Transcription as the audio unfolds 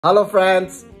Hello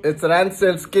friends, it's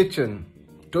Ransel's Kitchen.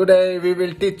 Today we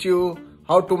will teach you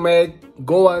how to make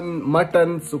Goan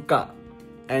mutton sukka.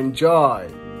 Enjoy!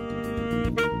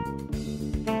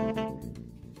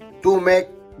 To make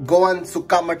Goan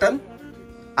sukka mutton,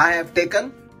 I have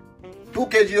taken 2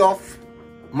 kg of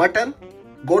mutton,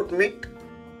 goat meat,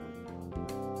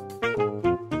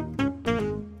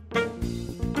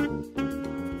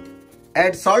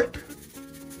 add salt,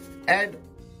 add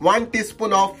 1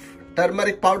 teaspoon of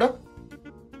turmeric powder,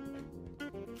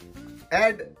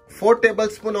 add 4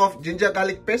 tablespoons of ginger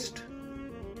garlic paste,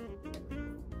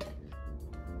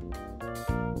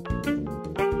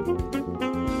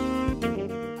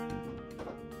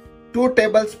 two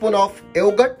tablespoons of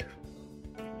yogurt,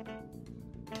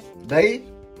 dahi,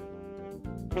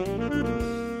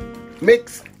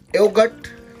 mix yogurt,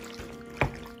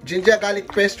 ginger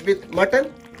garlic paste with mutton.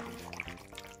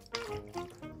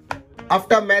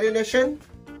 After marination,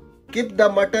 keep the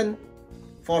mutton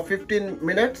for 15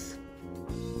 minutes.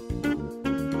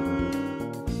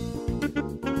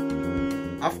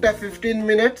 After 15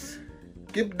 minutes,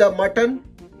 keep the mutton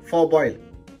for boil.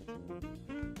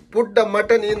 Put the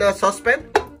mutton in a saucepan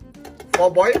for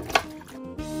boil.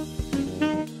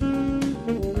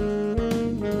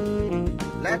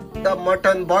 Let the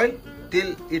mutton boil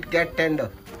till it gets tender.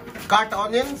 Cut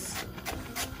onions.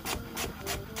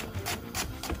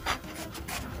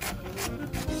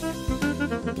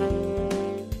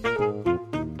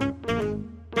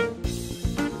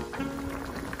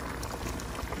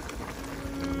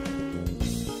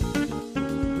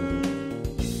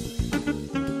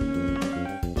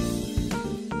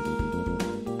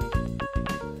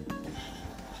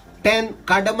 Ten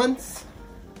cardamoms,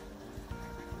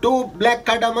 2 black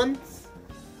cardamoms,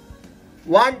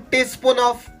 1 teaspoon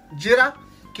of jeera,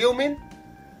 cumin,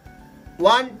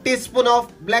 1 teaspoon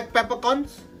of black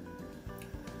peppercorns,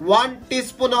 1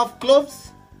 teaspoon of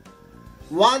cloves,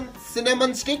 1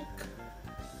 cinnamon stick,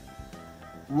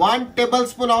 1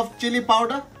 tablespoon of chili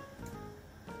powder,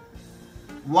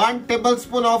 1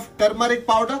 tablespoon of turmeric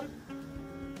powder,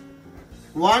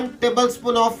 1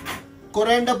 tablespoon of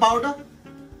coriander powder,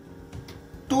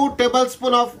 2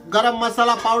 tablespoons of garam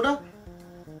masala powder.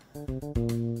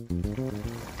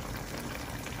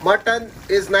 Mutton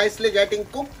is nicely getting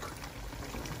cooked.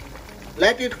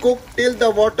 Let it cook till the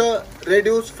water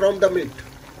reduces from the meat.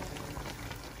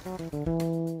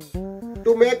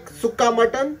 To make sukka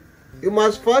mutton, you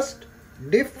must first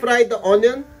deep fry the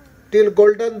onion till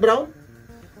golden brown.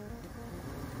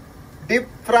 Deep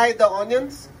fry the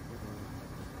onions.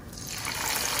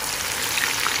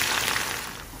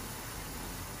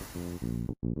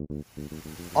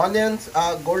 Onions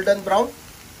are golden brown.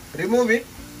 Remove it.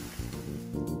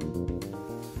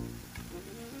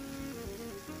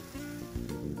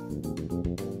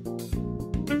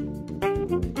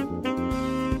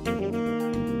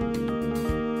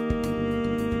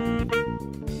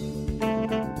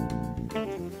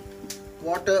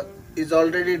 Water is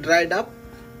already dried up.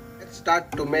 Let's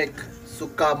start to make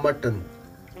sukka mutton.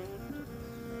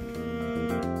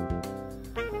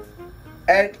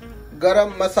 Add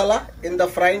garam masala in the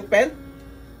frying pan.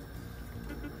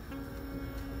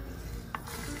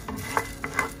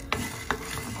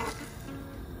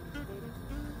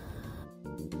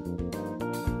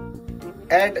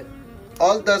 Add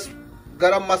all the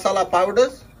garam masala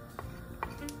powders.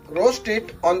 Roast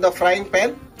it on the frying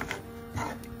pan.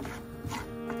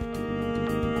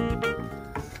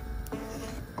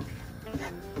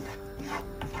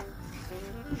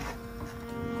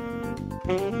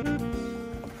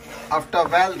 After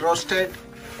well roasted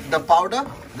the powder,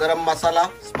 garam masala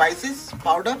spices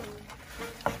powder,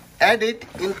 add it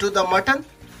into the mutton.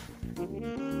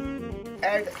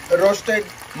 Add roasted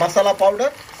masala powder,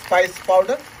 spice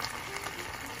powder.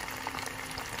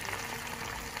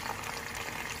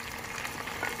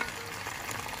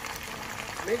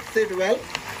 Mix it well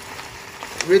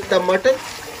with the mutton.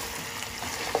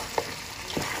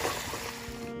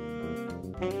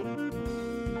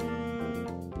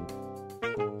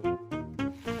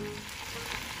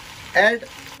 Add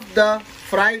the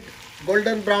fried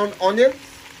golden brown onions.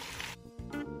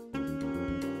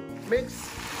 Mix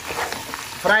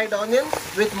fried onions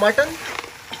with mutton.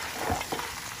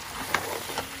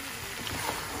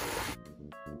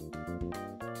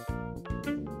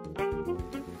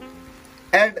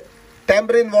 Add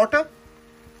tamarind water.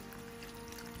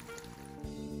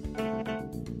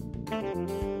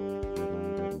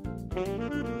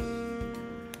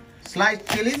 Sliced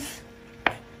chilies.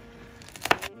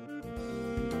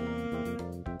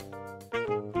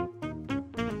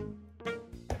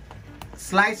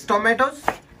 Sliced tomatoes,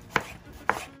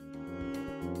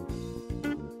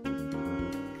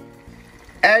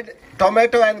 Add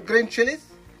tomato and green chilies.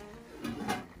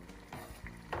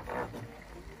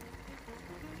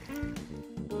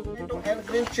 Tomato and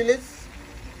green chilies.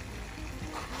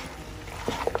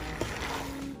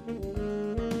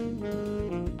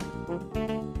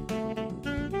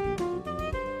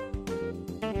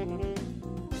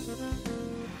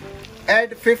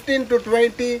 Add 15 to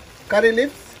 20 curry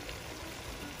leaves.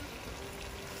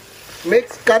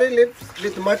 Mix curry leaves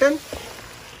with mutton.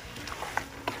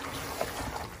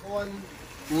 Goan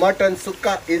mutton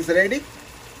sukka is ready.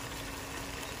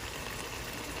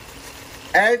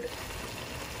 Add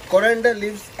coriander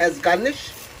leaves as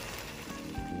garnish.